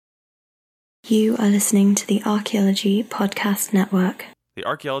You are listening to the Archaeology Podcast Network. The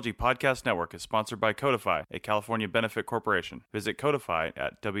Archaeology Podcast Network is sponsored by Codify, a California benefit corporation. Visit Codify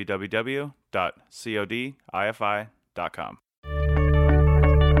at www.codifi.com.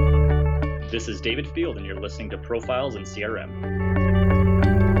 This is David Field, and you're listening to Profiles in CRM.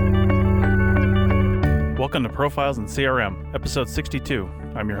 Welcome to Profiles in CRM, episode 62.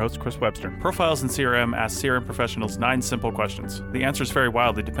 I'm your host, Chris Webster. Profiles in CRM asks CRM professionals 9 simple questions. The answers vary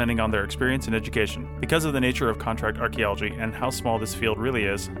wildly depending on their experience and education. Because of the nature of contract archaeology and how small this field really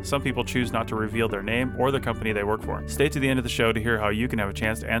is, some people choose not to reveal their name or the company they work for. Stay to the end of the show to hear how you can have a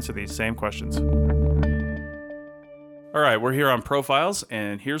chance to answer these same questions. All right, we're here on Profiles,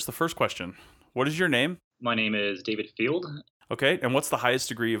 and here's the first question. What is your name? My name is David Field. Okay, and what's the highest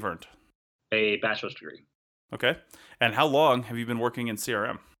degree you've earned? A bachelor's degree. Okay, and how long have you been working in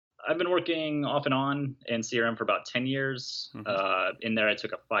CRM? I've been working off and on in CRM for about 10 years. In there, I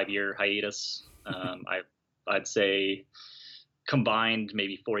took a 5-year hiatus. I'd say combined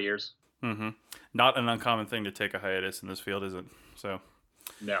maybe 4 years. Mm-hmm. Not an uncommon thing to take a hiatus in this field, is it? So,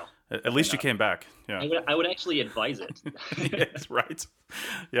 no. At least you came back. Yeah. I would actually advise it. Yes, right.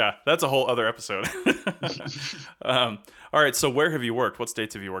 Yeah, that's a whole other episode. All right, so where have you worked? What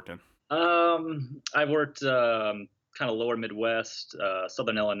states have you worked in? I've worked kind of lower Midwest,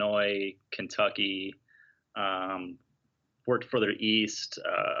 Southern Illinois, Kentucky, worked further east,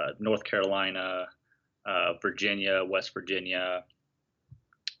 North Carolina, Virginia, West Virginia,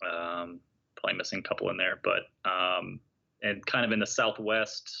 probably missing a couple in there, but and kind of in the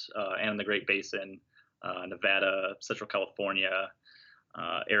Southwest and the Great Basin, Nevada, Central California,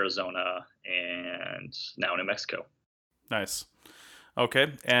 Arizona, and now New Mexico. Nice.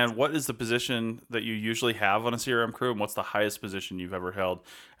 Okay, and what is the position that you usually have on a CRM crew, and what's the highest position you've ever held?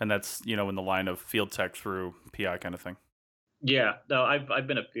 And that's, in the line of field tech through PI kind of thing. Yeah, no, I've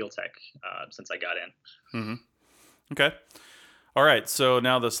been a field tech since I got in. Mm-hmm. Okay. All right, so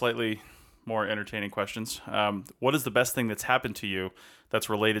now the slightly more entertaining questions. What is the best thing that's happened to you that's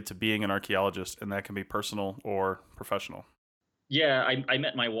related to being an archaeologist, and that can be personal or professional? Yeah, I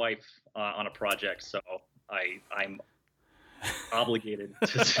met my wife on a project, so I'm obligated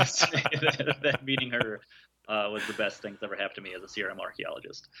to say that meeting her was the best thing that's ever happened to me as a CRM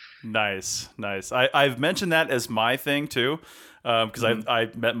archaeologist. Nice. I've mentioned that as my thing too, because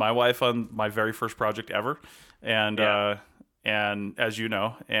I met my wife on my very first project ever, and and as you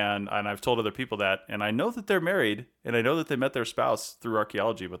know, and I've told other people that, and I know that they're married, and I know that they met their spouse through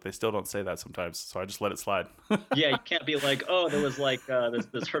archaeology, but they still don't say that sometimes, so I just let it slide. Yeah, you can't be like, oh, there was like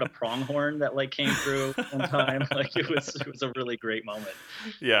this herd of pronghorn that like came through one time. Like it was a really great moment.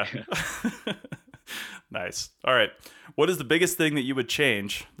 Yeah. Nice. All right. What is the biggest thing that you would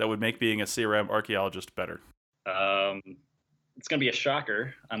change that would make being a CRM archaeologist better? It's gonna be a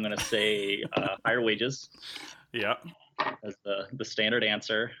shocker. I'm gonna say higher wages. Yeah. As the standard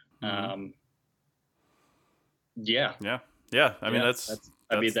answer. Mm-hmm. Yeah. I mean, that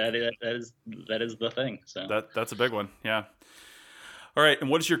is the thing. So that's a big one. Yeah. All right.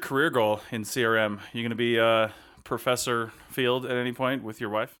 And what is your career goal in CRM? You going to be Professor Field at any point with your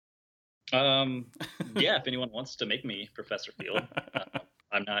wife? Yeah. If anyone wants to make me Professor Field,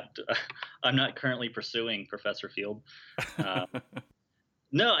 I'm not currently pursuing Professor Field.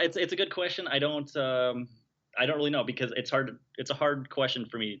 No, it's a good question. I don't really know, because it's a hard question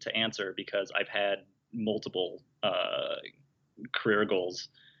for me to answer, because I've had multiple career goals,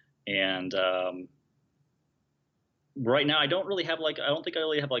 and right now I don't think I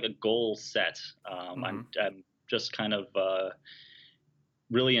really have like a goal set. I'm just kind of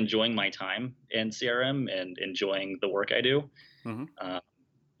really enjoying my time in CRM and enjoying the work I do, and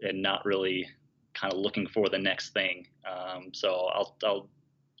not really kind of looking for the next thing. So I'll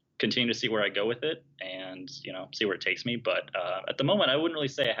continue to see where I go with it, and see where it takes me. But at the moment, I wouldn't really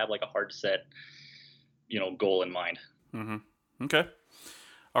say I have like a hard set, goal in mind. Mm-hmm. Okay.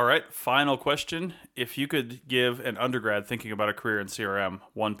 All right. Final question: if you could give an undergrad thinking about a career in CRM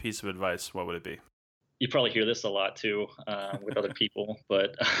one piece of advice, what would it be? You probably hear this a lot too with other people,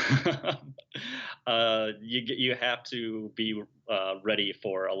 but you have to be ready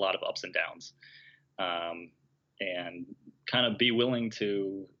for a lot of ups and downs, and kind of be willing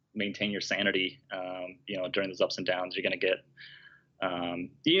to maintain your sanity. During those ups and downs, you're going to get.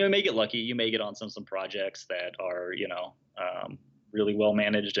 You may get lucky. You may get on some projects that are really well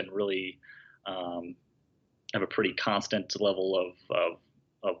managed and really have a pretty constant level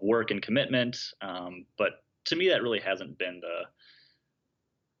of work and commitment. But to me, that really hasn't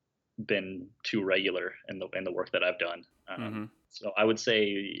been too regular in the work that I've done. So I would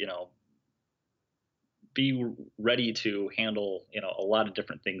say, be ready to handle, a lot of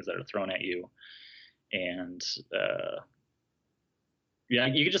different things that are thrown at you. And yeah,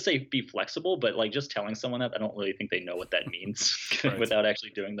 you could just say be flexible, but like just telling someone that, I don't really think they know what that means without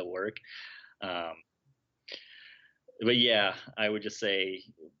actually doing the work. But yeah, I would just say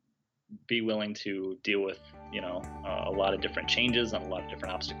be willing to deal with, a lot of different changes and a lot of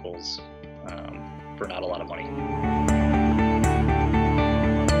different obstacles for not a lot of money.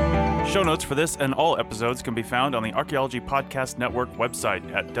 Show notes for this and all episodes can be found on the Archaeology Podcast Network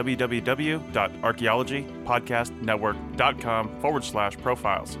website at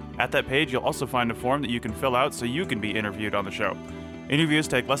www.archaeologypodcastnetwork.com/profiles. At that page, you'll also find a form that you can fill out so you can be interviewed on the show. Interviews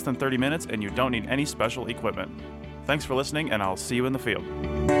take less than 30 minutes and you don't need any special equipment. Thanks for listening, and I'll see you in the field.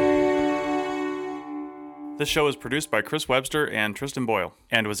 This show is produced by Chris Webster and Tristan Boyle,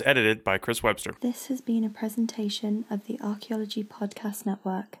 and was edited by Chris Webster. This has been a presentation of the Archaeology Podcast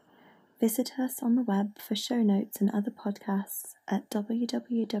Network. Visit us on the web for show notes and other podcasts at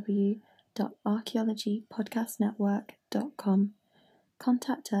www.archaeologypodcastnetwork.com.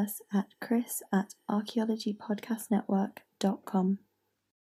 Contact us at chris@archaeologypodcastnetwork.com.